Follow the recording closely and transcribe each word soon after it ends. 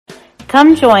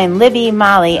Come join Libby,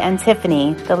 Molly, and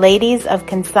Tiffany, the ladies of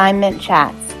Consignment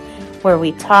Chats, where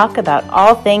we talk about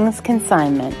all things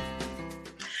consignment.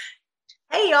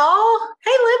 Hey, y'all.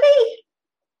 Hey, Libby.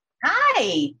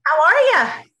 Hi. How are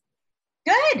you?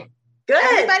 Good. Good.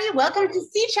 Everybody, welcome to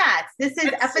C Chats. This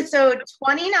is episode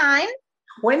 29.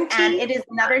 20. And it is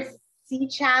another C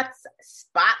Chats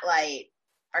Spotlight.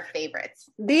 Our favorites.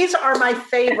 These are my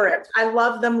favorites. I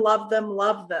love them, love them,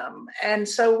 love them. And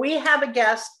so we have a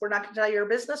guest. We're not going to tell you her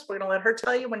business. We're going to let her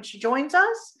tell you when she joins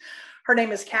us. Her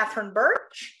name is Catherine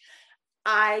Birch.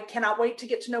 I cannot wait to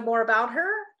get to know more about her.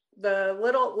 The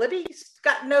little Libby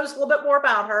knows a little bit more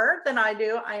about her than I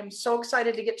do. I am so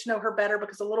excited to get to know her better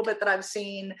because a little bit that I've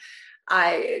seen,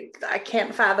 I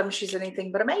can't fathom she's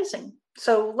anything but amazing.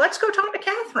 So let's go talk to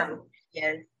Catherine.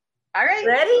 Yes. All right.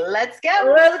 Ready? Let's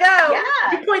go. Let's go.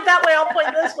 Yeah. You point that way, I'll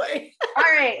point this way. All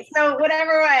right. So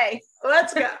whatever way.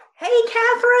 Let's go. Hey,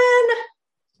 Catherine.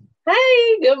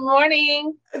 Hey, good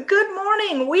morning. Good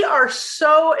morning. We are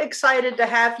so excited to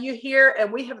have you here.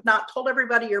 And we have not told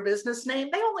everybody your business name.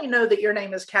 They only know that your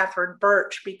name is Catherine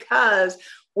Birch because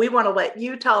we want to let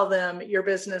you tell them your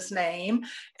business name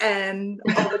and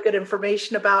all the good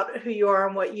information about who you are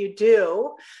and what you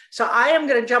do. So I am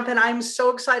going to jump in. I'm so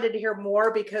excited to hear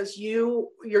more because you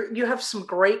have some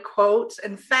great quotes.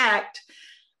 In fact,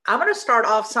 I'm going to start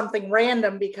off something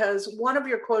random because one of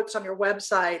your quotes on your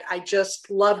website, I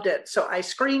just loved it. So I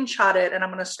screenshot it and I'm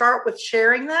going to start with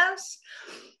sharing this.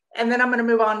 And then I'm going to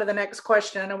move on to the next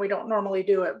question. I know we don't normally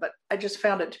do it, but I just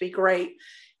found it to be great.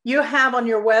 You have on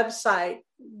your website,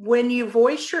 when you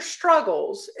voice your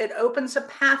struggles, it opens a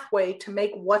pathway to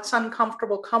make what's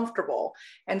uncomfortable comfortable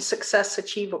and success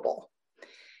achievable.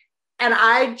 And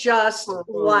I just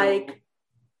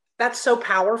that's so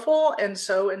powerful and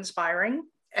so inspiring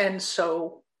and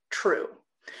so true.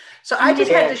 So I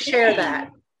just had to share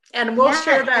that. And we'll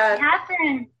share that.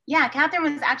 Catherine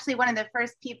was actually one of the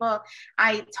first people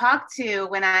I talked to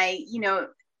when I,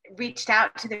 reached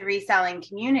out to the reselling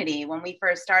community when we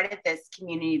first started this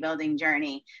community building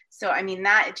journey. So, I mean,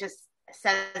 that just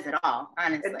says it all,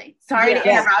 honestly. Sorry to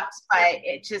interrupt, but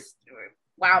it just,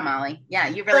 wow, Molly. Yeah,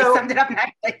 you really summed it up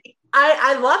nicely.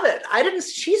 I love it.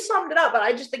 She summed it up, but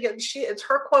I just think it's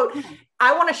her quote.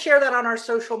 I want to share that on our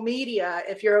social media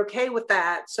if you're okay with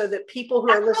that, so that people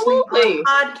who are listening to the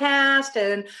podcast,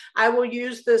 and I will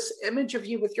use this image of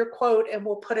you with your quote and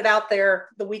we'll put it out there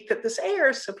the week that this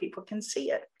airs so people can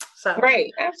see it. So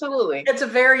great. Absolutely. It's a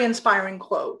very inspiring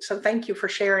quote. So thank you for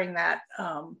sharing that.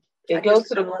 It goes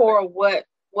to the core of what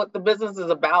the business is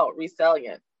about,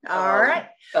 Resilient. All right.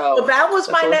 So that was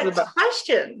my next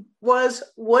question was,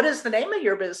 what is the name of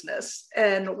your business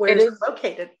and where is it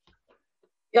located?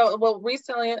 Yeah, well,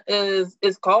 Resilient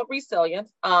is called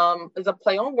Resilient. It's a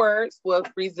play on words with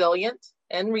resilient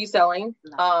and reselling.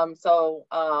 I'm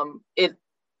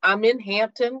in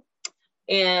Hampton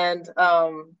and,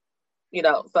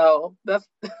 so that's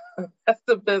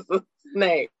the business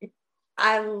name.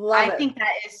 I think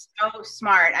that is so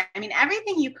smart. I mean,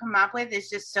 everything you come up with is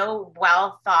just so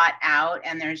well thought out,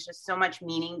 and there's just so much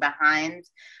meaning behind.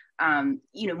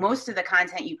 Most of the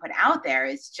content you put out there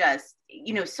is just,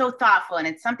 so thoughtful, and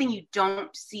it's something you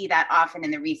don't see that often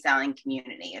in the reselling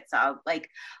community. It's all like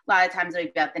a lot of times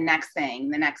it's about the next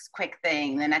thing, the next quick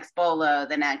thing, the next bolo,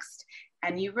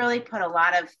 and you really put a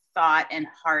lot of thought and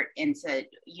heart into,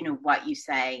 what you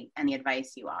say and the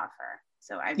advice you offer.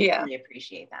 So I really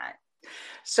appreciate that.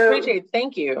 So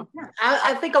thank you.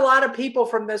 I think a lot of people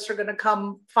from this are going to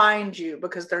come find you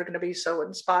because they're going to be so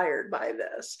inspired by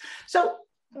this. So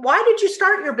why did you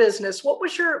start your business?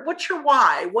 What's your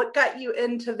why? What got you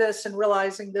into this and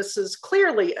realizing this is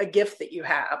clearly a gift that you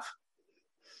have?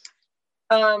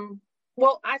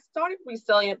 Well, I started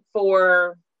Resilient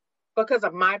because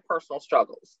of my personal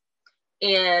struggles.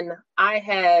 And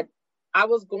I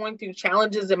was going through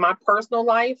challenges in my personal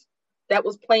life that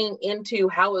was playing into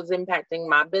how it was impacting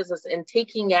my business and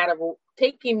taking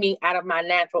me out of my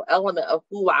natural element of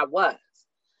who I was.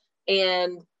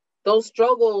 And those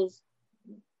struggles,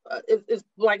 is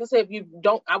like I said,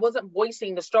 I wasn't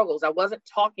voicing the struggles. I wasn't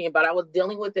talking about it. I was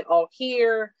dealing with it all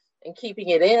here and keeping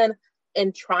it in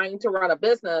and trying to run a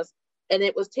business. And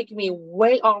it was taking me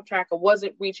way off track. I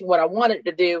wasn't reaching what I wanted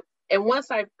to do. And once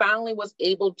I finally was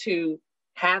able to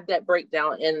have that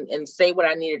breakdown and say what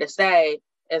I needed to say,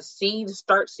 and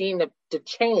start seeing the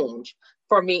change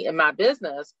for me in my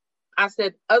business, I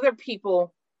said, other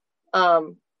people are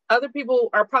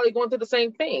probably going through the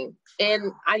same thing.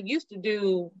 And I used to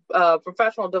do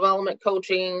professional development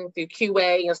coaching through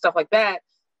QA and stuff like that,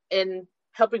 and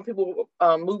helping people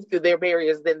move through their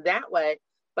barriers then that way.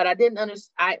 but I didn't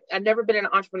understand. I'd never been in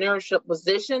an entrepreneurship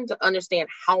position to understand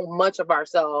how much of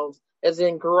ourselves is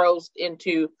engrossed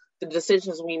into the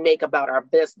decisions we make about our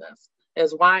business.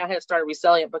 Is why I had started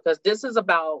Resilient, because this is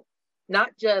about not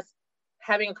just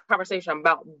having a conversation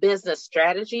about business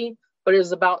strategy, but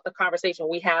it's about the conversation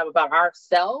we have about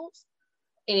ourselves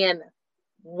and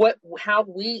how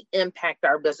we impact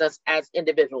our business as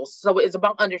individuals. So it's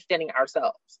about understanding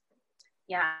ourselves.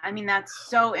 Yeah, I mean, that's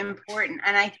so important.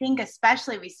 And I think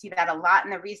especially we see that a lot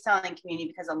in the reselling community,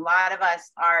 because a lot of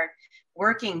us are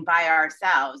working by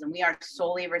ourselves and we are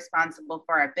solely responsible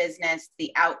for our business, the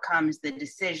outcomes, the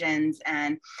decisions.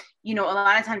 And, you know, a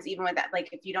lot of times, even with that, like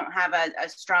if you don't have a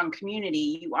strong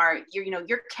community,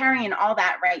 you're carrying all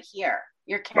that right here.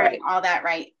 You're carrying all that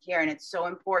right here. And it's so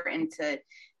important to,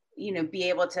 you know, be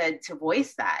able to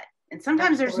voice that. And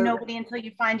sometimes there's nobody until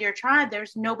you find your tribe.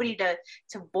 There's nobody to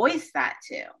voice that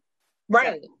to.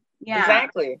 Right. So, yeah.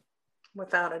 Exactly.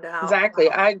 Without a doubt.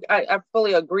 Exactly. I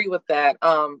fully agree with that.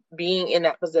 Being in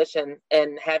that position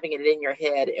and having it in your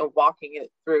head and walking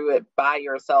it through it by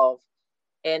yourself.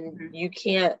 And you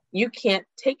can't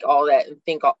take all that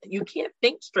and you can't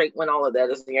think straight when all of that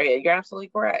is in your head. You're absolutely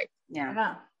correct.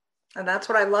 Yeah. And that's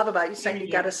what I love about you saying you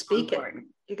got to speak it.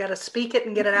 You got to speak it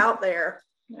and get it out there.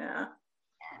 Yeah.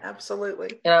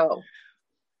 Absolutely. So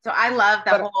I love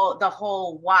the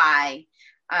whole why.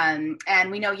 And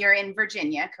we know you're in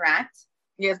Virginia, correct?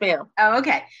 Yes, ma'am. Oh,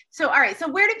 okay. So, all right. So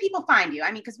where do people find you?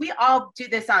 I mean, because we all do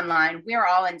this online. We're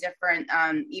all in different,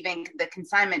 even the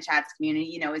Consignment Chats community,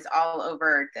 you know, is all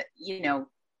over the, you know,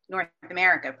 North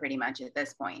America pretty much at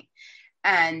this point.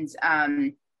 And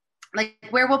like,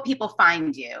 where will people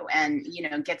find you and, you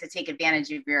know, get to take advantage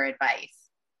of your advice?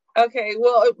 Okay,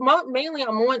 well, mainly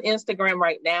I'm on Instagram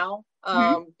right now,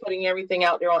 putting everything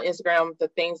out there on Instagram, the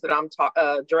things that I'm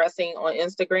addressing on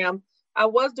Instagram. I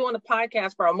was doing a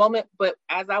podcast for a moment, but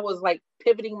as I was like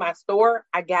pivoting my store,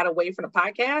 I got away from the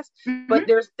podcast. But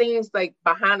there's things like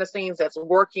behind the scenes that's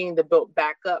working to build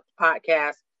back up the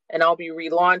podcast, and I'll be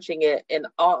relaunching it in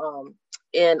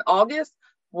August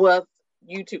with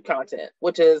YouTube content,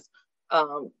 which is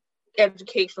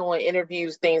educational and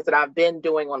interviews, things that I've been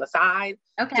doing on the side,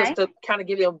 just to kind of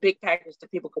give you a big package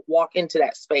that people could walk into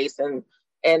that space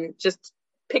and just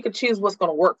pick and choose what's going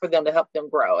to work for them to help them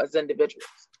grow as individuals.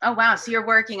 Oh, wow. So you're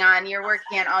working on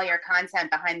all your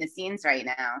content behind the scenes right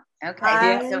now.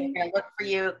 Okay. So we're going to look for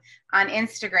you on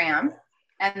Instagram,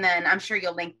 and then I'm sure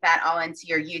you'll link that all into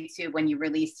your YouTube when you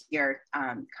release your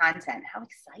content. How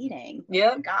exciting.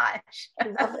 Yeah. Oh, gosh.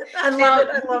 I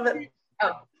love it.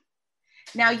 Oh,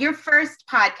 now, your first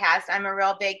podcast, I'm a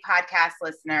real big podcast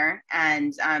listener,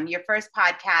 and your first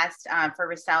podcast for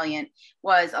Resilient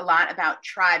was a lot about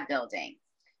tribe building.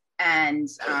 And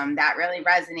that really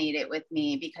resonated with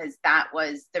me, because that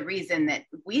was the reason that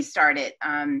we started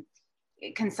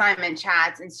Consignment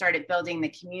Chats and started building the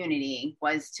community,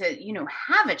 was to, you know,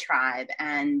 have a tribe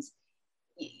and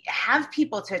have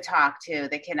people to talk to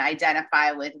that can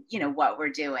identify with, you know, what we're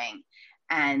doing.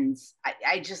 And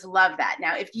I just love that.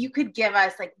 Now, if you could give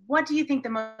us, like, what do you think the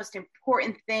most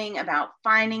important thing about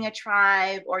finding a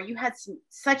tribe, or you had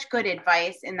such good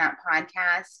advice in that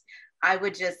podcast, I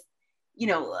would just, you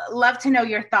know, love to know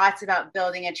your thoughts about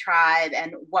building a tribe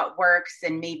and what works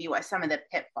and maybe what some of the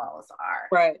pitfalls are.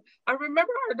 Right. I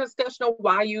remember our discussion of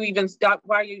why you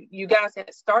guys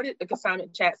had started the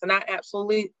Consignment Chats, and I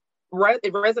absolutely,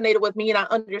 it resonated with me, and I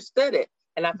understood it,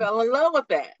 and I fell in love with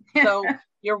that. So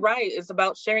you're right. It's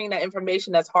about sharing that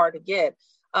information that's hard to get.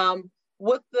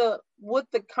 With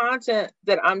the content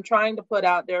that I'm trying to put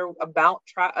out there about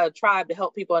a tribe to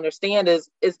help people understand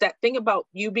is that thing about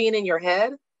you being in your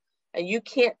head and you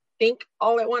can't think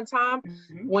all at one time.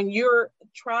 When you're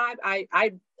tribe,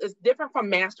 it's different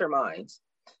from masterminds,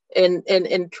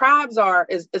 and tribes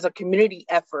is a community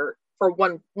effort for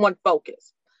one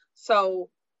focus. So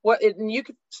and you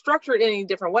could structure it in any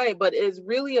different way, but it's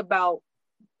really about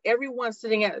everyone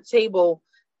sitting at a table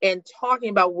and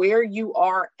talking about where you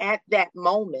are at that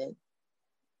moment,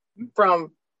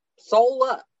 from soul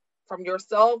up, from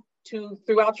yourself to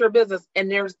throughout your business.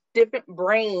 And there's different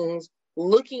brains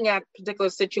looking at particular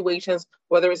situations,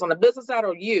 whether it's on the business side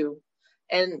or you,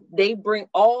 and they bring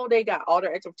all they got, all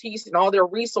their expertise and all their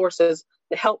resources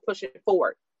to help push it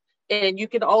forward. And you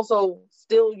can also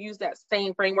still use that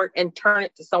same framework and turn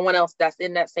it to someone else that's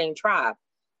in that same tribe.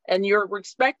 And you're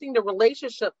respecting the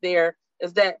relationship there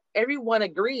is that everyone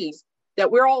agrees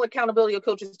that we're all accountability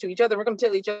coaches to each other. We're going to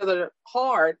tell each other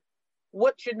hard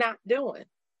what you're not doing,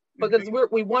 because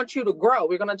we want you to grow.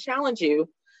 We're going to challenge you.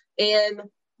 And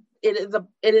it's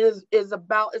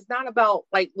not about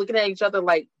like looking at each other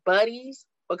like buddies,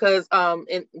 because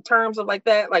in terms of like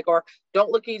that, like, or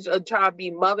don't look at each other, try to be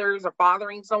mothers or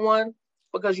fathering someone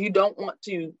because you don't want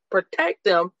to protect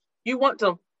them. You want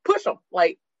to push them,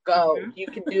 like, go, you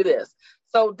can do this.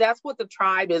 So that's what the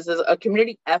tribe is a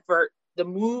community effort to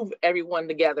move everyone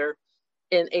together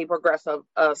in a progressive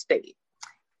state.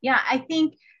 Yeah, I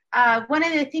think one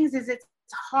of the things is it's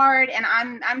hard, and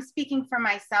I'm speaking for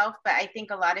myself, but I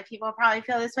think a lot of people probably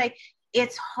feel this way.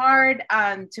 It's hard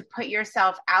to put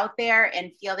yourself out there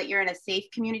and feel that you're in a safe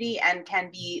community and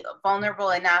can be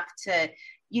vulnerable enough to,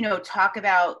 talk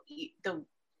about the,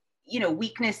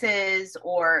 weaknesses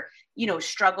or,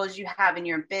 struggles you have in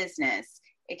your business.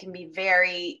 It can be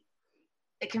very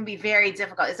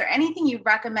difficult. Is there anything you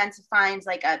recommend to find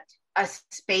like a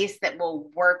space that will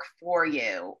work for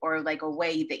you, or like a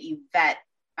way that you vet,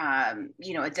 a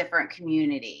different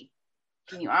community?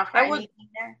 Can you offer anything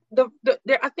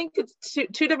there? I think it's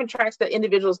two different tracks that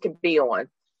individuals can be on.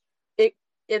 If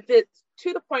it's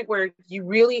to the point where you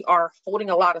really are holding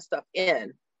a lot of stuff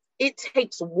in, it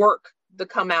takes work to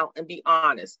come out and be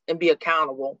honest and be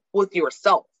accountable with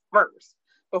yourself first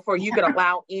before you can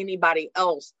allow anybody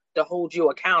else to hold you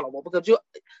accountable, because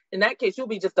in that case, you'll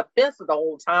be just defensive the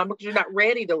whole time because you're not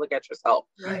ready to look at yourself.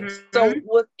 Right. So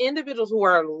with individuals who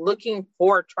are looking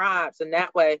for tribes in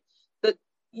that way, that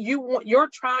your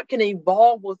tribe can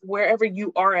evolve with wherever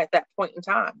you are at that point in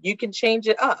time. You can change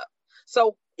it up.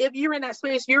 So if you're in that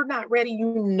space, you're not ready,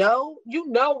 you know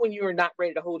when you're not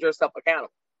ready to hold yourself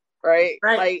accountable, right?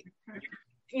 Like,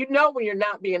 when you're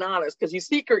not being honest because you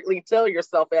secretly tell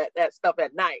yourself that stuff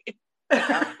at night,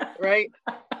 right?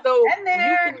 So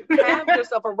you can have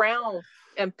yourself around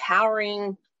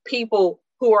empowering people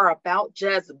who are about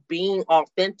just being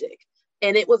authentic.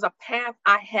 And it was a path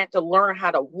I had to learn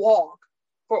how to walk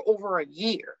for over a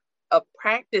year of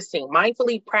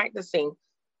mindfully practicing,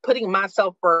 putting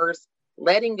myself first,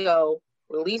 letting go,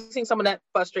 releasing some of that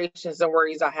frustrations and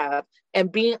worries I have,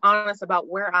 and being honest about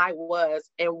where I was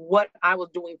and what I was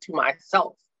doing to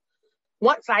myself.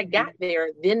 Once I got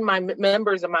there, then my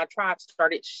members of my tribe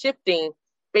started shifting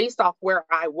based off where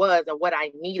I was and what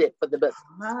I needed for the business.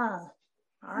 All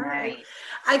right.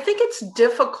 I think it's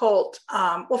difficult.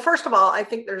 Well, first of all, I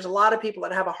think there's a lot of people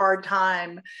that have a hard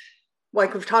time,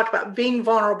 like we've talked about, being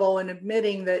vulnerable and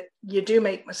admitting that you do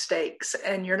make mistakes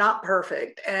and you're not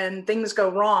perfect and things go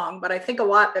wrong. But I think a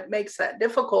lot that makes that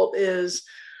difficult is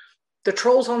the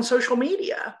trolls on social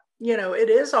media. It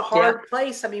is a hard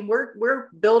place. I mean, we're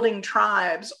building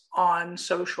tribes on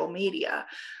social media.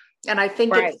 And I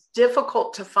think it's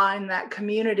difficult to find that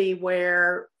community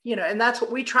where, and that's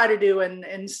what we try to do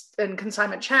in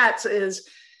Consignment Chats, is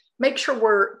make sure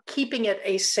we're keeping it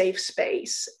a safe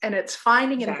space. And it's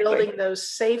finding and building those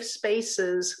safe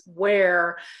spaces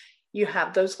where you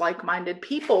have those like-minded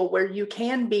people where you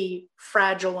can be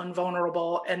fragile and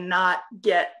vulnerable and not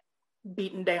get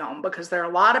beaten down, because there are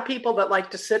a lot of people that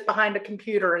like to sit behind a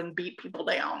computer and beat people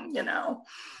down,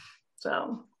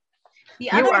 So the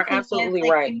other you are absolutely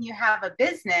right. When you have a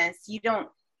business, you don't,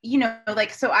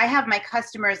 so I have my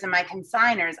customers and my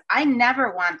consigners. I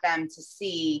never want them to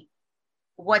see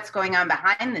what's going on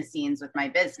behind the scenes with my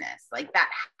business. Like, that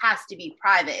has to be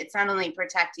private. It's not only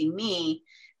protecting me,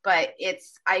 but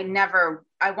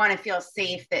I want to feel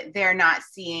safe that they're not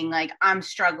seeing like I'm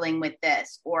struggling with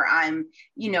this, or I'm,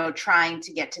 trying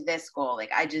to get to this goal.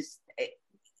 Like,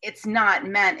 it's not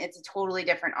meant, it's a totally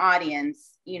different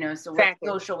audience, so we're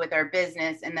social with our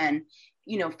business, and then,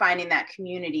 finding that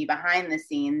community behind the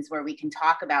scenes where we can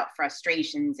talk about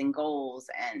frustrations and goals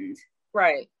and.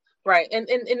 Right. And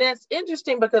that's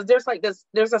interesting because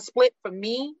there's a split for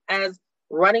me as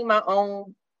running my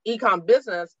own e-com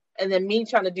business, and then me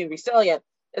trying to do Resilient,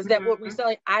 is that with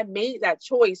Resilient, I made that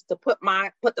choice to put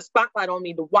the spotlight on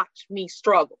me to watch me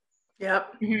struggle.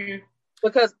 Yep. Mm-hmm.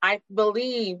 Because I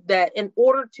believe that in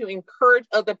order to encourage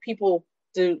other people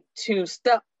to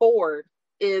step forward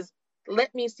is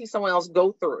let me see someone else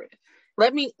go through it.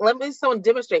 Let me someone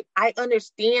demonstrate. I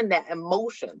understand that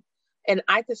emotion, and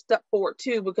I can step forward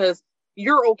too, because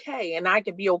you're okay and I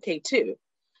can be okay too.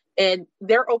 And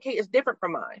their okay is different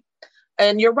from mine.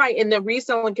 And you're right. In the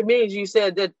reselling communities, you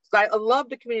said that I love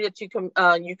the community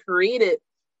that you created,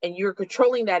 and you're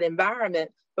controlling that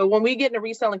environment. But when we get in a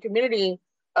reselling community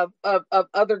of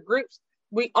other groups,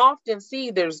 we often see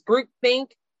there's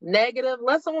groupthink, negative.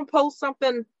 Let someone post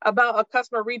something about a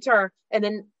customer return, and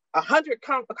then 100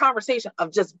 conversation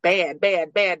of just bad.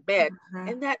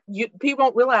 And that people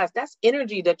don't realize that's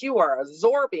energy that you are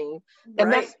absorbing,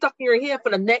 and that's stuck in your head for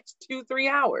the next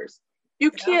 2-3 hours. You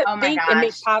can't think and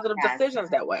make positive decisions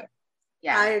that way.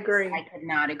 Yeah, I agree. I could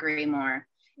not agree more.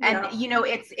 And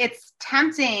it's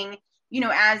tempting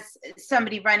as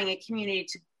somebody running a community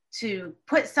to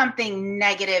put something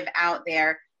negative out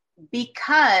there,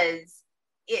 because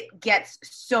it gets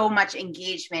so much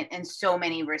engagement and so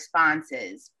many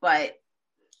responses. But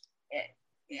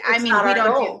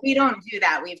we don't do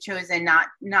that. We've chosen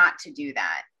not to do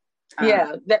that.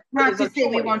 Not to say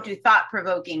we won't do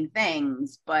thought-provoking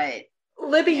things, but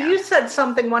Libby, you said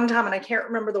something one time, and I can't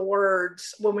remember the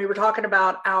words, when we were talking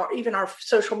about our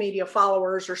social media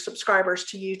followers or subscribers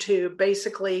to YouTube.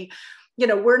 Basically,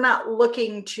 we're not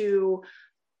looking to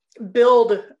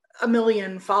build 1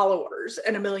 million followers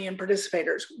and 1 million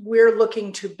participators. We're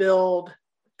looking to build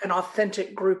an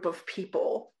authentic group of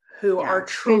people who are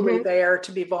truly there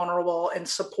to be vulnerable and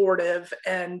supportive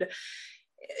and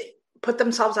put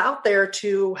themselves out there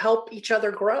to help each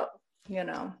other grow,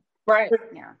 Right.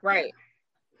 Yeah. Right.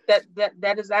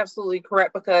 That is absolutely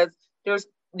correct, because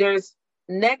there's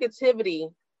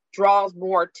negativity draws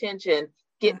more attention,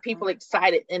 get people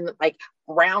excited and like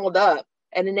round up,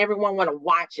 and then everyone want to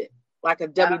watch it like a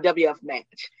WWF match.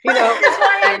 This is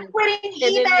why I'm quitting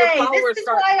eBay. This is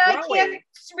why I can't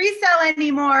resell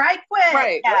anymore. I quit.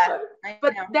 Right. Yeah.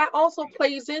 But that also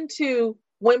plays into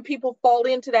when people fall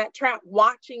into that trap,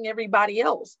 watching everybody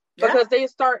else, because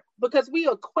because we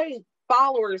equate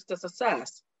followers to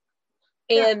success.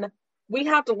 And we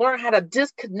have to learn how to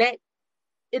disconnect.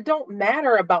 It don't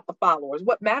matter about the followers.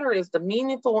 What matters is the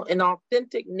meaningful and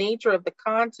authentic nature of the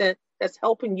content that's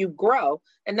helping you grow.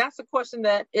 And that's the question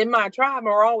that in my tribe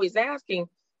are always asking,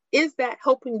 is that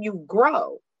helping you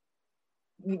grow?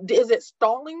 Is it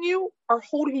stalling you or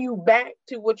holding you back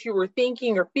to what you were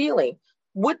thinking or feeling?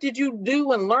 What did you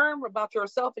do and learn about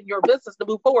yourself and your business to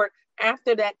move forward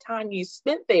after that time you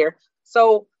spent there?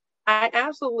 So I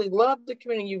absolutely love the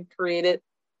community you've created.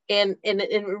 And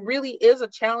it really is a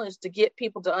challenge to get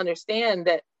people to understand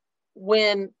that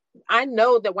when I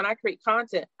create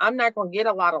content, I'm not going to get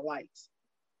a lot of likes.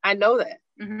 I know that.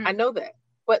 Mm-hmm. I know that.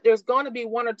 But there's going to be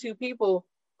 1 or 2 people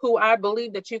who I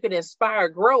believe that you can inspire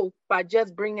growth by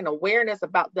just bringing awareness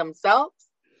about themselves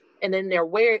and in their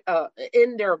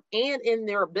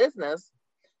business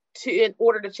in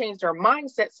order to change their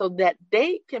mindset so that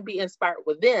they can be inspired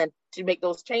within to make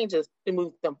those changes to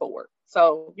move them forward.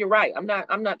 So you're right. I'm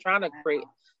not trying to create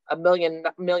a million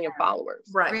followers.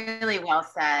 Right. Really well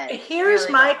said. Here's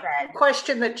my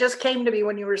question that just came to me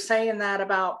when you were saying that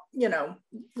about,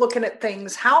 looking at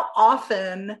things. How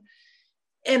often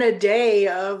in a day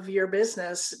of your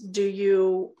business do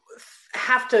you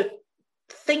have to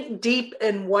think deep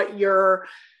in what you're,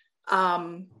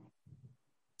 oh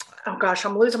gosh,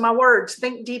 I'm losing my words.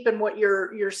 Think deep in what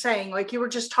you're saying. Like you were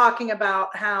just talking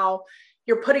about how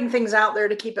you're putting things out there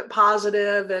to keep it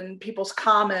positive and people's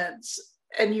comments,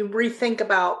 and you rethink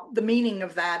about the meaning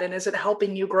of that. And is it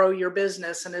helping you grow your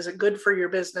business? And is it good for your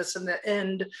business in the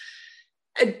end?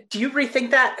 Do you rethink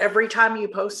that every time you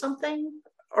post something?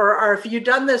 Or have you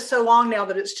done this so long now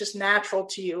that it's just natural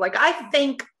to you? Like I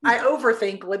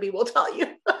overthink, Libby will tell you.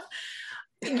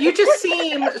 You just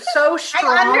seem so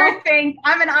strong.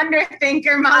 I'm an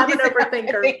underthinker, Mom. I'm an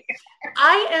overthinker.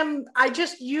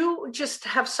 You just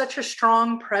have such a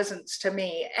strong presence to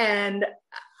me. And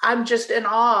I'm just in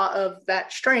awe of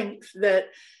that strength that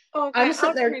I'm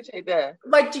sitting there. Appreciate that.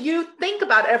 Like, do you think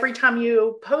about every time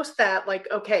you post that, like,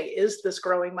 okay, is this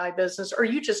growing my business? Or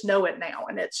you just know it now?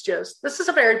 And it's just, this is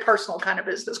a very personal kind of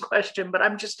business question, but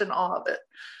I'm just in awe of it.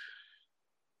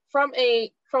 From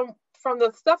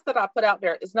the stuff that I put out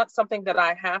there, it's not something that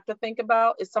I have to think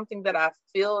about. It's something that I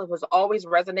feel has always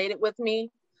resonated with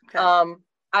me. Okay.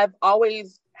 I've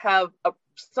always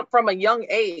from a young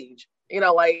age,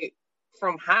 like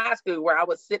from high school, where I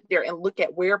would sit there and look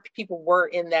at where people were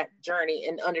in that journey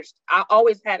and I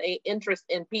always had an interest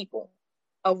in people,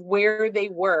 of where they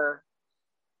were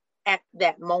at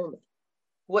that moment.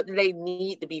 What do they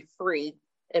need to be free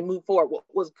and move forward? What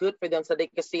was good for them so they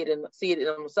could see it in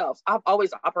themselves? I've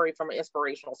always operated from an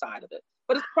inspirational side of it,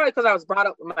 but it's probably because I was brought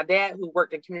up with my dad who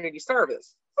worked in community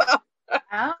service.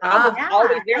 I was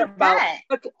always there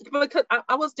because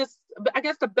I was just, I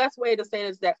guess the best way to say it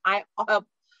is that I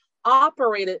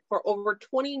operated for over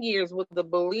 20 years with the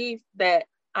belief that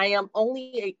I am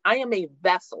a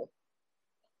vessel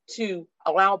to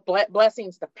allow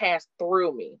blessings to pass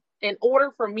through me. In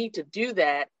order for me to do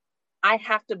that, I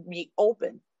have to be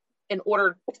open in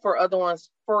order for other ones,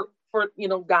 for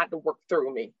God to work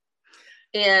through me.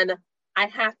 And I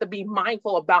have to be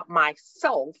mindful about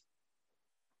myself.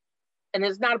 And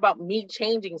it's not about me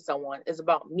changing someone. It's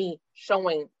about me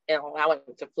showing and allowing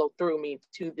it to flow through me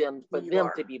to them, for them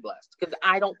to be blessed. Because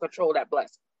I don't control that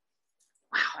blessing.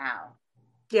 Wow.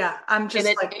 Yeah, I'm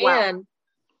just wow.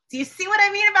 Do you see what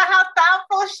I mean about how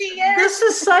thoughtful she is? This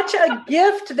is such a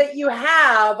gift that you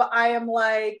have. I am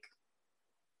like,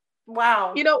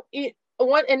 wow. You know,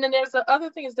 and then there's the other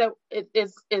thing is that it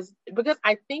is because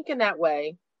I think in that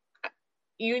way,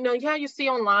 you know, yeah, you see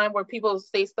online where people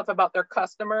say stuff about their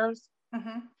customers.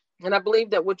 Mm-hmm. And I believe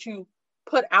that what you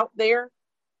put out there,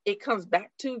 it comes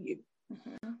back to you.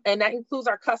 Mm-hmm. And that includes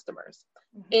our customers.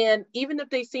 Mm-hmm. And even if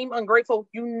they seem ungrateful,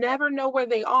 you never know where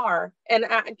they are. And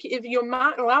if you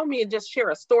might allow me to just share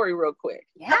a story real quick.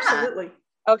 Yeah, absolutely.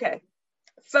 Okay.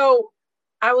 So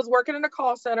I was working in a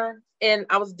call center and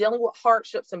I was dealing with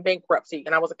hardships and bankruptcy.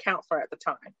 And I was a counselor at the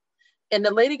time. And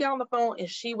the lady got on the phone and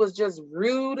she was just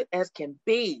rude as can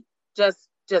be. Just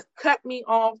cut me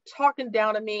off, talking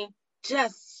down to me,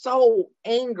 just so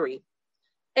angry.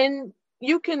 And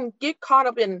you can get caught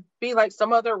up and be like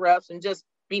some other reps and just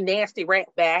be nasty right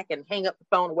back and hang up the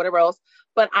phone or whatever else.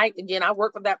 But I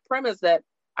work with that premise that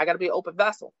I got to be an open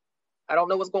vessel. I don't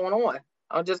know what's going on.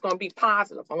 I'm just going to be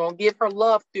positive. I'm going to give her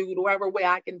love through whatever way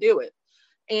I can do it.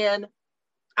 And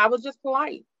I was just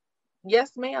polite.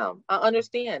 Yes, ma'am. I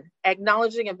understand.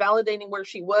 Acknowledging and validating where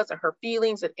she was and her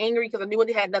feelings and angry because I knew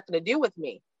it had nothing to do with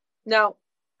me. Now,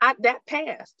 that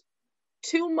passed.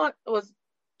 2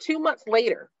 months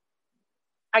later,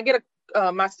 I get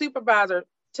my supervisor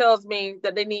tells me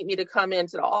that they need me to come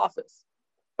into the office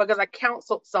because I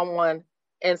counseled someone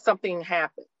and something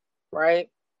happened, right?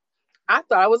 I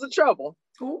thought I was in trouble.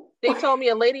 Ooh. They told me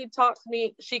a lady talked to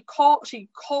me. She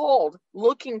called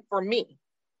looking for me.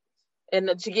 And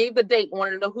she gave the date,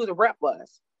 wanted to know who the rep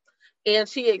was. And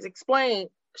she explained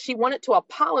she wanted to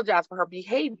apologize for her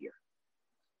behavior.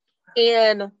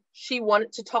 And she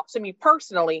wanted to talk to me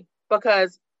personally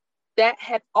because that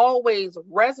had always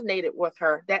resonated with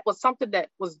her. That was something that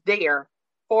was there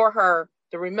for her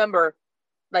to remember,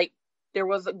 like there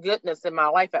was a goodness in my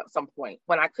life at some point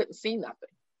when I couldn't see nothing,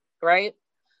 right?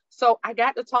 So I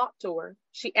got to talk to her.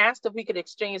 She asked if we could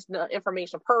exchange the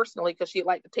information personally because she'd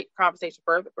like to take the conversation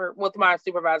further with my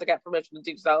supervisor, got permission to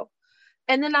do so.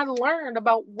 And then I learned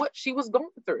about what she was going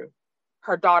through.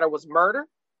 Her daughter was murdered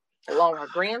along with her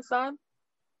grandson.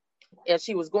 And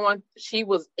she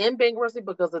was in bankruptcy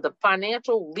because of the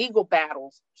financial legal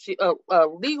battles,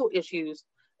 legal issues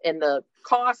and the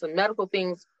costs and medical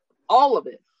things. All of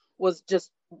it was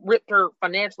just ripped her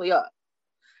financially up.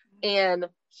 And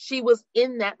she was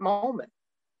in that moment.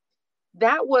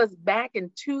 That was back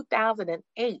in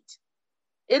 2008.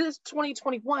 It is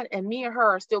 2021 and me and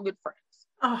her are still good friends.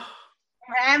 Oh,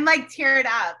 I'm like teared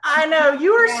up. I know.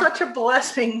 You are such a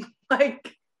blessing.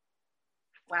 Like,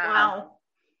 wow.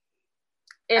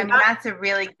 And that's a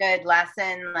really good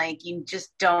lesson. Like, you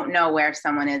just don't know where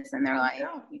someone is in their life.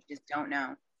 You just don't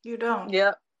know. You don't.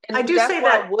 Yeah. And I do say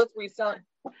that with reselling.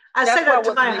 I say that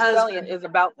to my husband. Is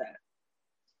about that.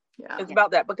 Yeah. It's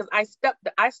about that because I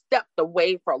stepped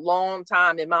away for a long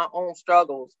time in my own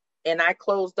struggles and I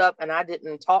closed up and I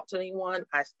didn't talk to anyone.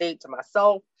 I stayed to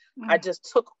myself. Mm-hmm. I just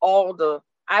took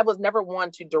I was never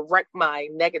one to direct my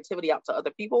negativity out to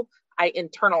other people. I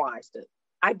internalized it.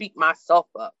 I beat myself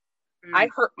up. Mm-hmm. I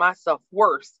hurt myself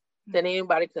worse than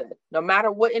anybody could, no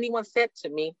matter what anyone said to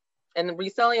me. And in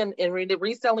the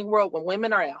reselling world, when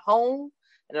women are at home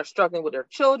and they're struggling with their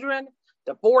children,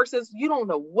 divorces, you don't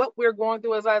know what we're going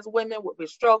through as women, what we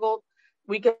struggled.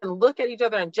 We can look at each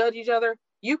other and judge each other.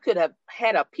 You could have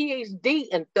had a PhD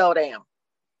and fell down.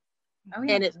 Oh,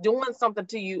 yeah. And it's doing something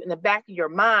to you in the back of your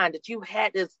mind that you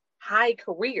had this high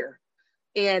career.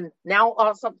 And now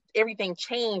everything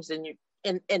changed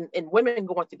and women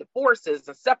going through divorces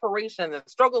and separation and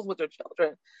struggles with their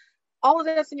children. All of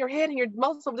that's in your head, and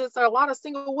most of this are a lot of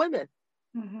single women.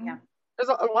 Mm-hmm. Yeah.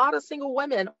 There's a lot of single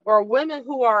women or women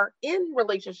who are in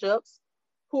relationships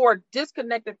who are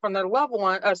disconnected from their loved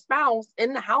one or spouse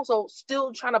in the household,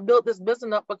 still trying to build this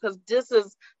business up because this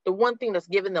is the one thing that's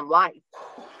giving them life.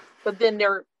 But then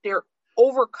they're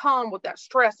overcome with that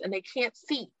stress and they can't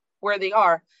see where they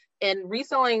are. And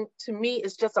reselling to me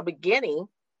is just a beginning.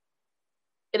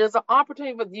 It is an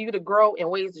opportunity for you to grow in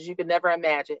ways that you could never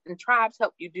imagine. And tribes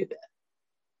help you do that.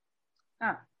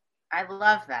 Oh, I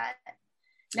love that.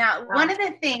 Now, one of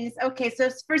the things, so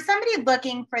for somebody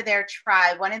looking for their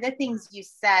tribe, one of the things you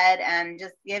said, and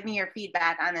just give me your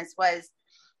feedback on this, was,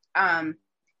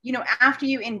 after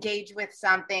you engage with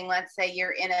something, let's say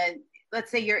you're in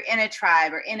a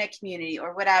tribe or in a community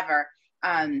or whatever,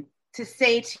 to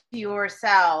say to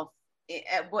yourself,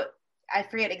 I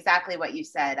forget exactly what you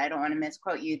said. I don't want to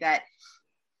misquote you, that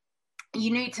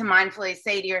you need to mindfully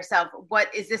say to yourself,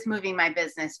 what is this moving my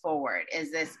business forward?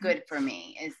 Is this good for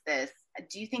me?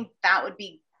 Do you think that would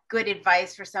be good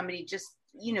advice for somebody just,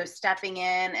 stepping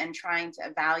in and trying to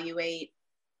evaluate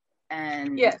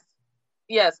And yes.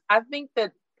 I think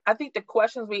the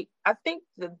questions I think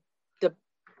the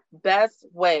best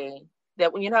way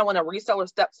that when a reseller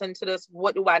steps into this,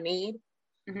 what do I need?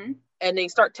 Mm-hmm. And they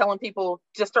start telling people,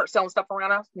 just start selling stuff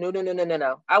around us. No.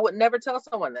 I would never tell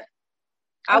someone that.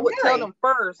 I would tell them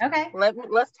first, okay,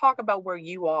 let's talk about where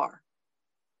you are.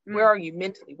 Mm-hmm. Where are you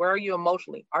mentally? Where are you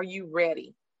emotionally? Are you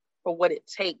ready for what it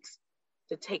takes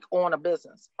to take on a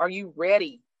business? Are you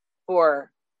ready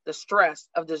for the stress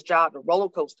of this job, the roller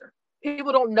coaster?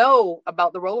 People don't know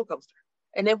about the roller coaster.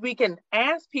 And if we can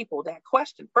ask people that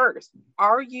question first,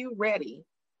 are you ready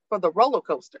for the roller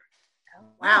coaster?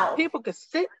 Wow. People could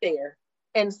sit there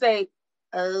and say,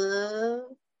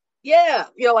 yeah,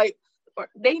 like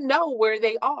they know where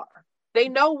they are. They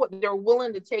know what they're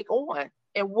willing to take on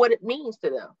and what it means to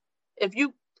them. If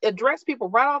you address people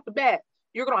right off the bat,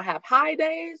 you're going to have high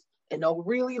days and no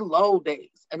really low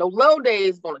days. And the low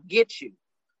days going to get you.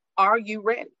 Are you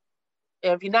ready?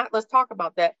 And if you're not, let's talk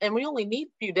about that. And we only need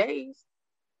a few days.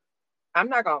 I'm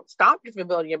not going to stop you from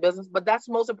building your business, but that's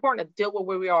most important, to deal with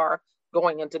where we are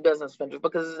going into business ventures,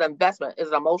 because it's an investment,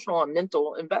 it's an emotional and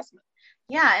mental investment.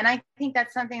 Yeah. And I think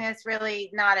that's something that's really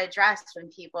not addressed when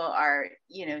people are,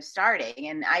 starting.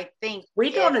 And I think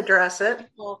we don't address it.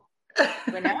 People,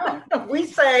 no. We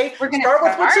say, we're going to start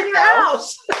with what's in your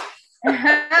house.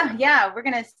 Yeah, we're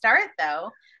going to start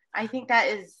though. I think that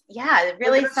is, really.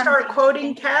 We're going to start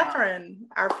quoting Catherine,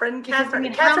 our friend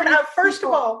Catherine. Catherine, first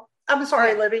of all, I'm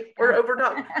sorry, Libby, we're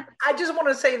overdone. I just want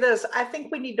to say this. I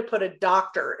think we need to put a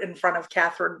doctor in front of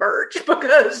Catherine Birch,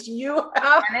 because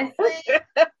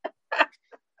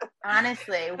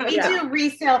honestly, we do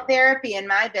resale therapy in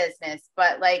my business,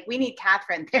 but we need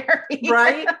Catherine therapy.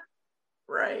 Right.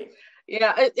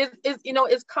 Yeah.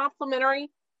 It's complimentary.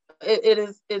 It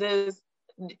is.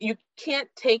 We can't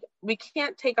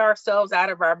take ourselves out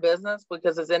of our business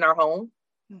because it's in our home.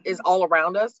 Mm-hmm. It's all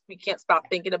around us. We can't stop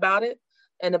thinking about it.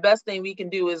 And the best thing we can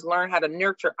do is learn how to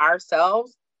nurture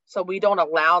ourselves so we don't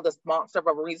allow this monster of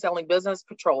a reselling business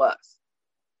control us.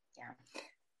 Yeah.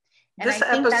 And I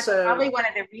think that's probably one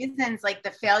of the reasons, the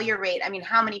failure rate. I mean,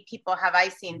 how many people have I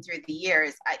seen through the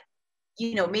years?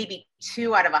 Maybe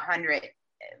 2 out of 100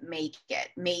 make it,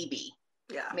 maybe.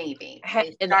 Yeah. Maybe.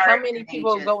 And how many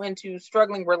people go into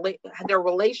struggling, their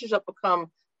relationship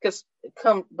become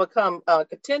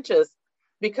contentious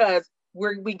because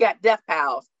we got death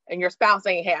pals and your spouse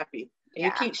ain't happy and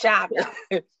you keep shopping.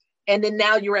 Yeah. And then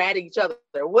now you're at each other.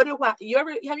 How many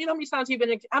times have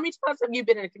you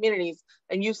been in communities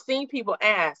and you've seen people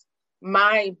ask,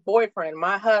 my boyfriend,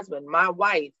 my husband, my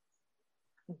wife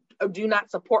do not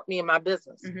support me in my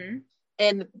business. Mm-hmm.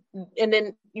 And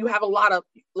then you have a lot of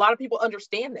people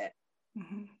understand that.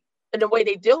 Mm-hmm. And the way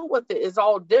they deal with it is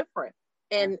all different.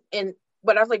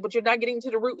 But I was like, but you're not getting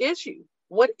to the root issue.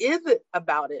 What is it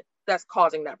about it that's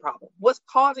causing that problem? What's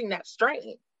causing that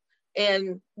strain?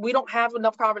 And we don't have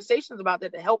enough conversations about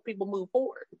that to help people move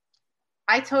forward.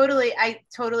 I totally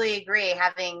agree.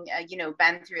 Having,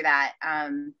 been through that,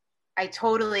 I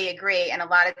totally agree. And a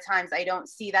lot of times I don't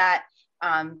see that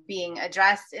being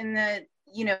addressed in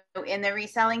the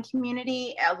reselling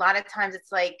community. A lot of times it's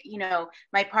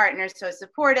my partner's so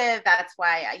supportive. That's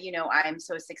why, I'm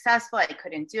so successful. I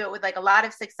couldn't do it with a lot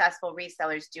of successful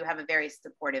resellers do have a very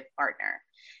supportive partner.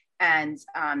 And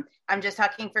I'm just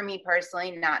talking for me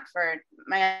personally, not for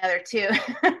my other two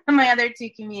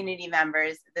community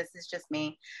members. This is just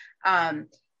me.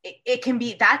 It can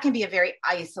be a very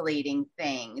isolating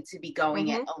thing to be going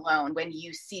mm-hmm. it alone when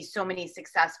you see so many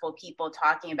successful people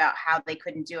talking about how they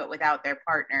couldn't do it without their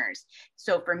partners.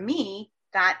 So for me,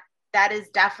 that is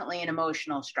definitely an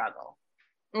emotional struggle.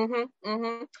 Mm-hmm.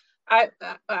 Mm-hmm. I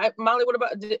Molly, what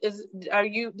about, did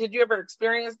you ever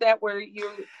experience that where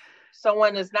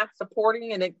someone is not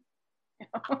supporting and it?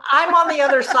 I'm on the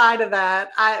other side of that.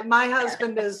 My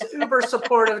husband is uber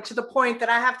supportive to the point that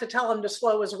I have to tell him to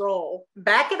slow his roll.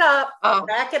 Back it up.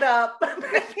 Back it up.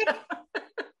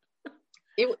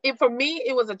 For me,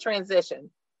 it was a transition.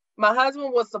 My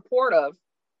husband was supportive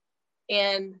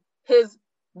and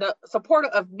the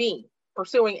supportive of me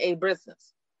pursuing a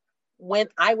business. When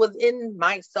I was in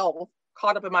myself,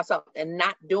 caught up in myself and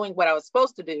not doing what I was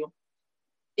supposed to do,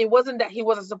 it wasn't that he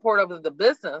wasn't supportive of the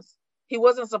business. He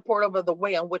wasn't supportive of the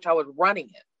way in which I was running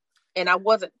it. And I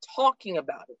wasn't talking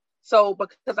about it. So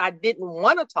because I didn't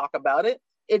want to talk about it,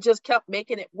 it just kept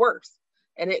making it worse.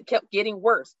 And it kept getting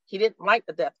worse. He didn't like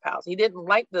the death pals. He didn't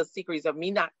like the secrets of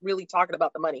me not really talking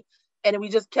about the money. And we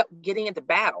just kept getting into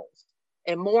battles.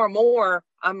 And more,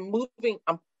 I'm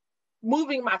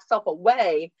moving myself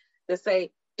away to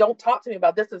say, don't talk to me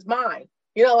about this is mine.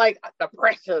 like the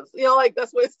precious, like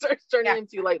that's what it starts turning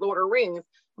into, like Lord of the Rings.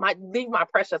 Leave my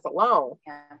precious alone.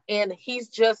 And he's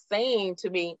just saying to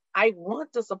me, I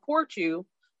want to support you,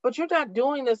 but you're not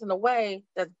doing this in a way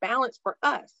that's balanced for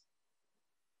us.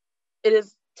 It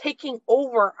is taking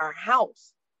over our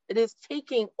house. It is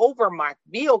taking over my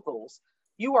vehicles.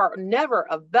 You are never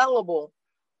available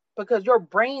because your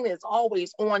brain is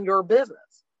always on your business.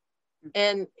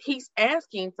 And he's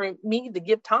asking for me to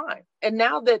give time. And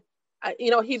now that,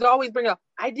 he's always bringing up,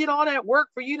 I did all that work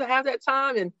for you to have that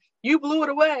time and you blew it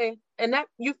away, and that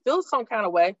you feel some kind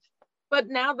of way. But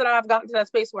now that I've gotten to that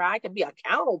space where I can be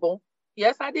accountable,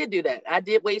 yes, I did do that. I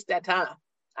did waste that time.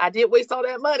 I did waste all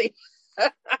that money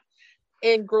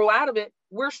and grow out of it.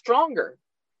 We're stronger.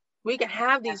 We can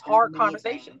have these hard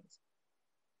conversations.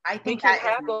 I think that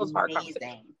have those hard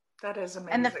conversations. That is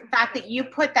amazing. And the fact that you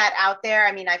put that out there,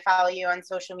 I mean, I follow you on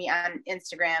social media, on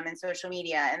Instagram and social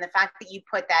media, and the fact that you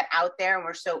put that out there and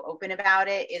we're so open about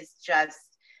it is just,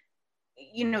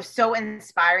 so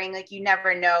inspiring. Like, you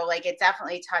never know, like, it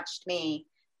definitely touched me.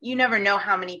 You never know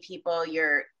how many people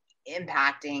you're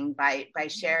impacting by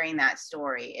sharing that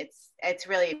story. It's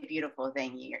really a beautiful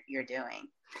thing you're doing.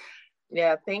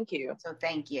 Yeah, thank you. So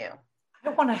thank you. I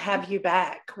want to have you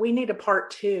back. We need a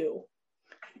part 2.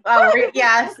 Oh,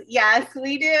 yes,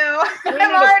 we do.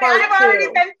 I've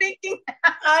already been thinking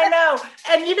that. I know.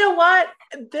 And you know what?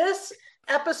 This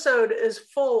episode is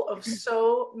full of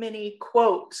so many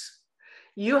quotes.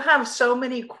 You have so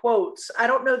many quotes. I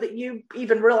don't know that you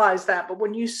even realize that, but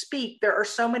when you speak, there are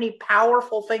so many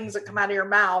powerful things that come out of your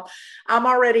mouth. I'm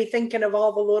already thinking of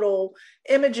all the little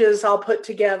images I'll put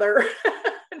together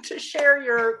to share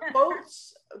your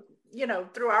quotes,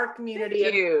 through our community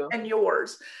and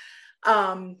yours.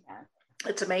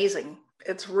 It's amazing.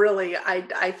 It's really,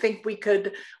 I think we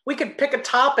could pick a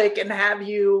topic and have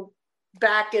you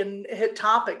back and hit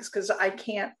topics, because I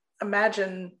can't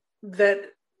imagine that.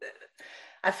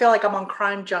 I feel like I'm on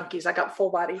Crime Junkies. I got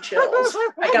full body chills.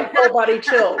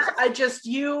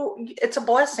 It's a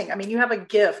blessing. I mean, you have a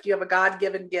gift. You have a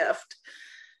God-given gift.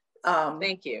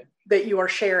 Thank you. That you are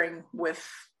sharing with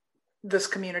this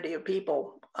community of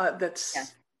people. That's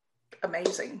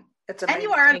amazing. It's amazing. And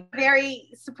you are a very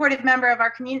supportive member of our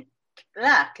community,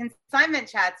 Consignment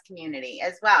Chats community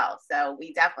as well. So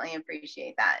we definitely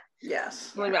appreciate that.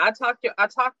 Yes. I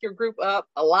talk your group up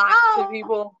a lot to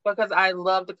people because I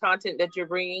love the content that you're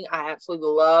bringing. I absolutely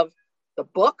love the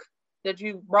book that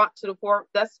you brought to the fore.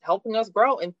 That's helping us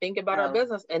grow and think about our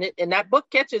business. And that book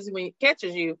catches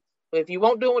you if you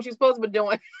won't do what you're supposed to be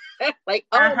doing. Like,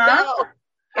 no.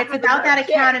 It's about that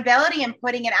accountability and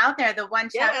putting it out there. The one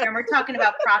chapter, and we're talking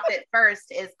about Profit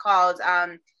First, is called,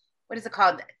 what is it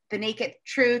called? The Naked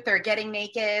Truth, or Getting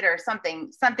Naked, or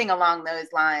something along those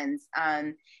lines.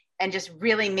 And just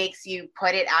really makes you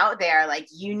put it out there. Like,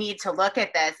 you need to look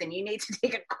at this and you need to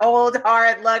take a cold,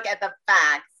 hard look at the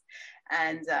facts.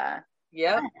 And you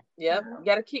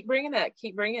got to keep bringing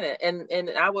it. And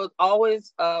I would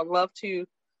always love to,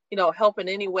 help in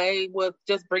any way with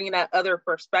just bringing that other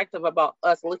perspective about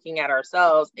us looking at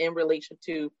ourselves in relation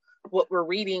to what we're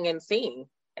reading and seeing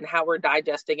and how we're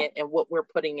digesting it and what we're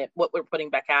putting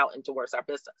back out and towards our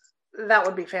business. That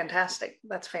would be fantastic.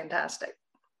 That's fantastic.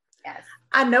 Yes.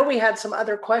 I know we had some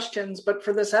other questions, but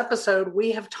for this episode,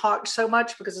 we have talked so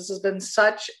much because this has been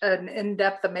such an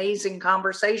in-depth, amazing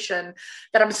conversation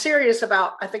that I'm serious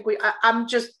about. I think I'm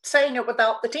just saying it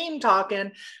without the team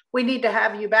talking. We need to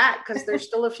have you back because there's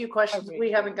still a few questions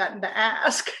we haven't gotten to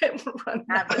ask.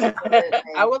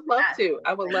 I would love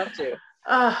to.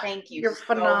 Thank you You're so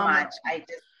phenomenal. much.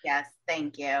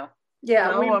 Thank you.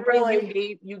 Yeah,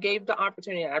 you gave the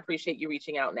opportunity, and I appreciate you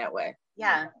reaching out in that way.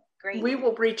 Yeah. Great. We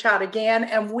will reach out again,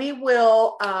 and we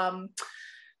will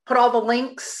put all the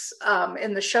links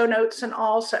in the show notes and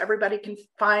all, so everybody can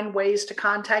find ways to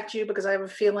contact you, because I have a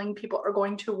feeling people are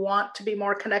going to want to be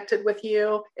more connected with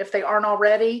you. If they aren't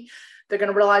already, they're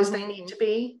going to realize they need to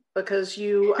be, because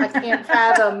I can't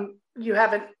fathom you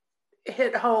haven't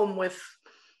hit home with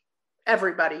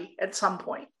everybody at some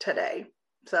point today.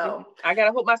 So I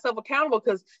gotta hold myself accountable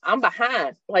because I'm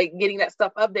behind, like getting that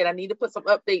stuff updated. I need to put some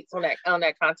updates on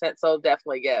that content. So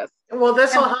definitely, yes. Well,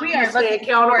 this will help you stay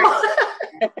accountable.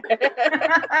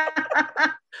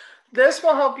 This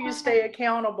will help you stay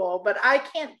accountable. But I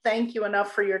can't thank you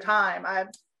enough for your time.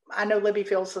 I know Libby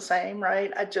feels the same,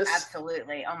 right?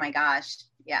 Absolutely. Oh my gosh,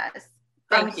 yes.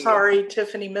 I'm sorry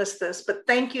Tiffany missed this, but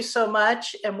thank you so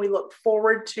much, and we look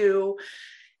forward to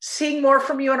seeing more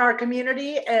from you in our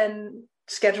community and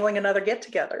scheduling another get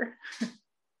together.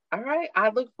 All right.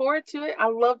 I look forward to it. I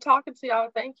love talking to y'all.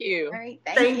 Thank you. All right.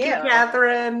 Thank you,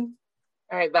 Catherine.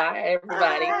 All right. Bye,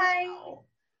 everybody. Bye.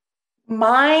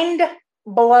 Mind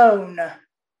blown.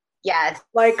 Yes.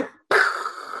 Like,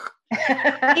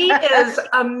 he is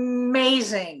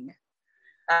amazing.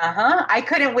 I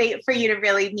couldn't wait for you to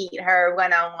really meet her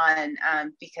one-on-one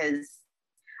because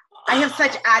I have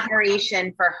such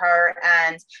admiration for her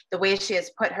and the way she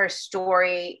has put her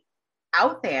story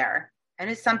out there. And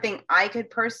it's something I could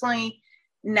personally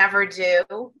never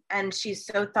do. And she's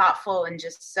so thoughtful and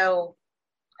just so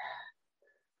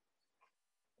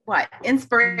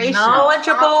inspirational.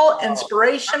 Knowledgeable,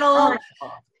 inspirational.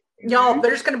 Y'all,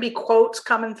 there's going to be quotes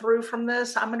coming through from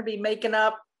this. I'm going to be making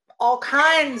up all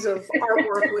kinds of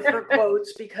artwork with her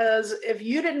quotes, because if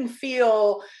you didn't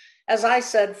feel, as I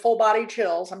said, full body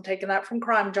chills, I'm taking that from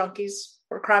Crime Junkies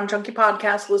or Crime Junkie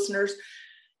podcast listeners.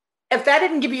 If that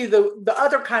didn't give you the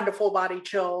other kind of full body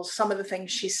chills, some of the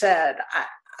things she said,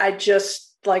 I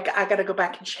just like, I got to go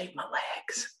back and shave my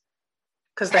legs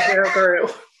because the hair grew.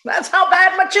 That's how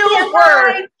bad my chills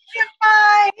were.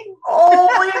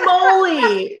 Holy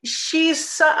moly.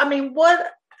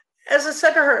 What, as I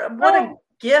said to her, what a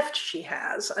gift she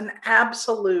has, an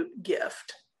absolute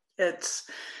gift. It's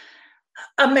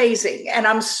amazing. And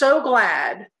I'm so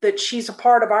glad that she's a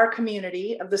part of our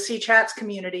community, of the C-Chats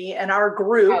community and our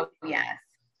group. Oh, yes.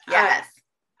 Yes.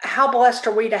 How blessed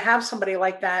are we to have somebody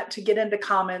like that to get into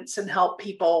comments and help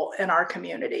people in our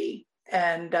community?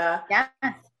 And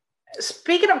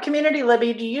speaking of community,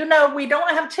 Libby, do you know we don't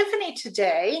have Tiffany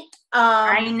today?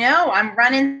 I know. I'm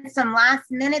running some last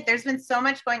minute. There's been so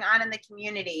much going on in the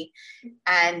community.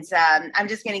 And I'm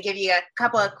just going to give you a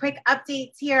couple of quick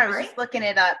updates here. I was just looking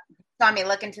it up. Saw me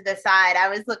looking to the side. I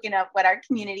was looking up what our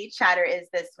community chatter is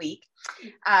this week.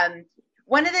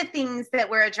 One of the things that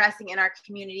we're addressing in our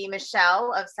community,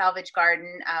 Michelle of Salvage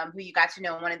Garden, who you got to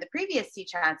know in one of the previous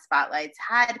C-Chat spotlights,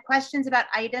 had questions about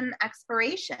item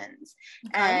expirations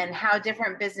and how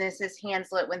different businesses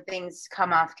handle it when things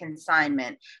come off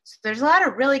consignment. So there's a lot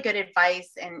of really good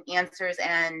advice and answers,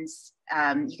 and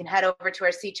you can head over to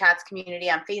our C-Chats community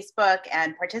on Facebook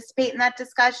and participate in that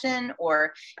discussion,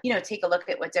 or, take a look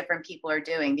at what different people are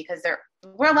doing, because there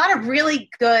were a lot of really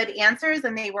good answers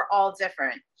and they were all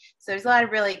different. So there's a lot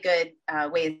of really good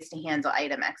ways to handle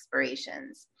item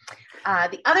expirations.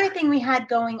 The other thing we had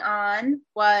going on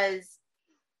was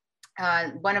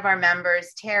one of our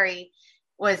members, Terry,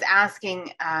 was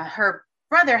asking her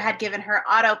brother had given her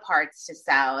auto parts to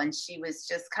sell, and she was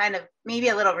just kind of maybe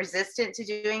a little resistant to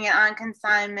doing it on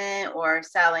consignment or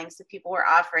selling. So people were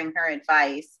offering her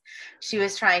advice. She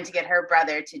was trying to get her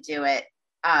brother to do it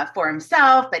for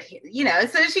himself, but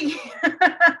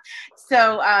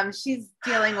so she's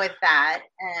dealing with that.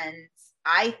 And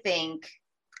I think,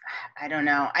 I don't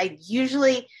know, I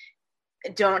usually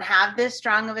don't have this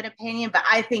strong of an opinion, but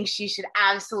I think she should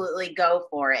absolutely go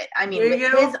for it. I mean, with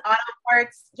his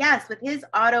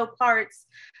auto parts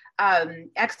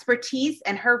expertise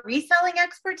and her reselling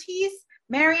expertise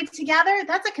married together,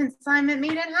 that's a consignment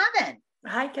made in heaven.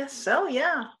 I guess so.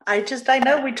 Yeah. I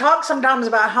know we talk sometimes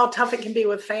about how tough it can be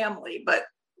with family, but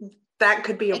that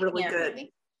could be a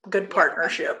really good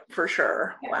partnership for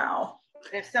sure. Yeah. Wow.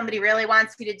 If somebody really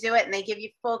wants you to do it and they give you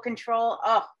full control.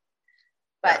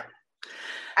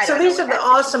 So these are the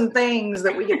awesome things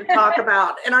that we get to talk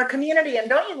about in our community. And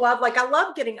don't you love, I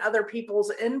love getting other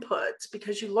people's inputs,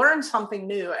 because you learn something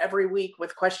new every week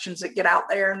with questions that get out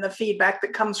there and the feedback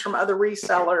that comes from other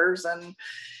resellers, and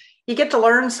you get to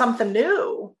learn something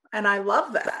new. And I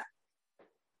love that.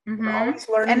 Mm-hmm. Always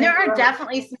learning. And there are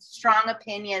definitely some strong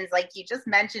opinions, like you just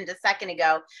mentioned a second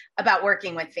ago, about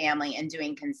working with family and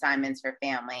doing consignments for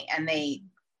family. And they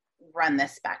run the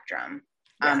spectrum.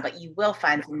 But you will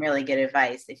find some really good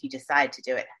advice if you decide to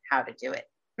do it, how to do it.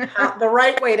 The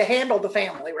right way to handle the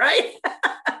family, right?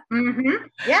 Mm-hmm.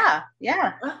 Yeah.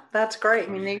 Well, that's great.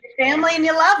 I mean, they're your family and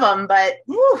you love them, but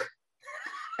whew.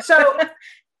 So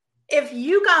if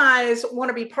you guys want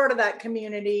to be part of that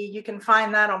community, you can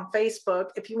find that on Facebook.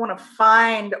 If you want to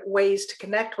find ways to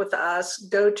connect with us,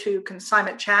 go to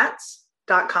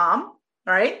consignmentchats.com. All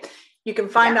right. You can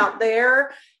find out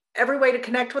there every way to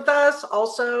connect with us.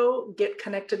 Also get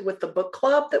connected with the book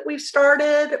club that we've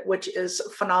started, which is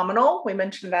phenomenal. We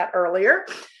mentioned that earlier.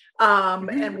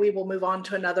 And we will move on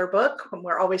to another book, and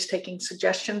we're always taking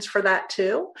suggestions for that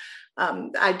too.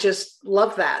 I just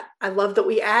love that. I love that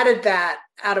we added that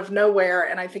out of nowhere.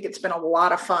 And I think it's been a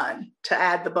lot of fun to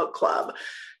add the book club.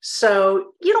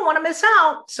 So you don't want to miss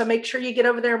out. So make sure you get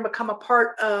over there and become a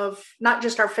part of not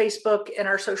just our Facebook and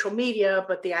our social media,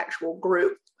 but the actual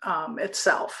group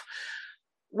itself.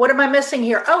 What am I missing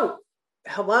here? Oh,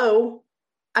 hello.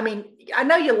 I mean, I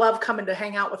know you love coming to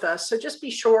hang out with us, so just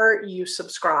be sure you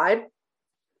subscribe,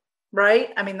 right?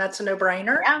 I mean, that's a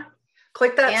no-brainer. Yeah.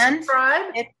 Click that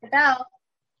subscribe. Hit the bell.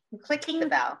 Clicking the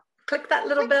bell. Click that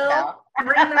little bell.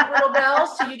 Ring that little bell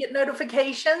so you get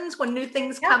notifications when new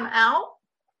things come out.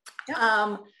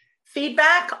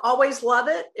 Feedback, always love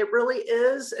it. It really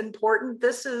is important.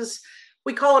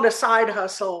 We call it a side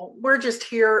hustle. We're just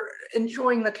here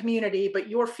enjoying the community, but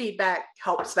your feedback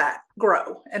helps that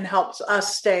grow and helps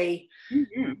us stay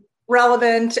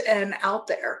relevant and out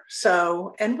there.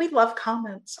 So, and we love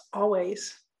comments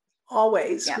always.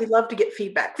 Yeah. We love to get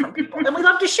feedback from people and we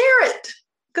love to share it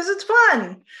because it's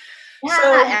fun. Yeah,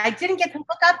 so, I didn't get to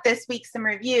look up this week some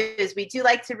reviews. We do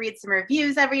like to read some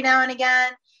reviews every now and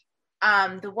again.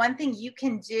 The one thing you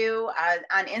can do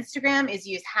on Instagram is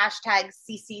use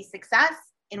 #CC Success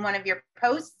in one of your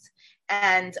posts,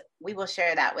 and we will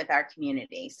share that with our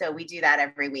community. So we do that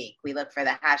every week. We look for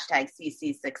the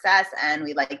 #CC Success, and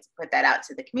we like to put that out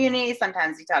to the community.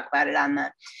 Sometimes we talk about it on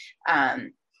the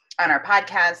on our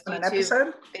podcast, YouTube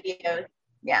episode videos.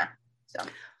 Yeah. So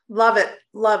love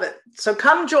it. So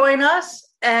come join us.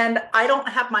 And I don't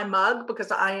have my mug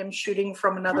because I am shooting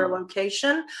from another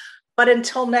location. But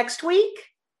until next week,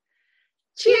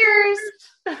 cheers.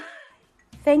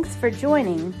 Thanks for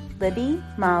joining Libby,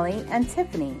 Molly, and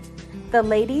Tiffany, the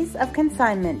ladies of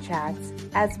Consignment Chats,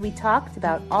 as we talked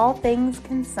about all things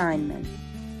consignment.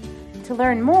 To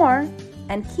learn more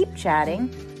and keep chatting,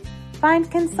 find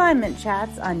Consignment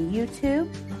Chats on YouTube,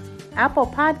 Apple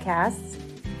Podcasts,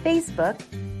 Facebook,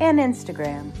 and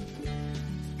Instagram.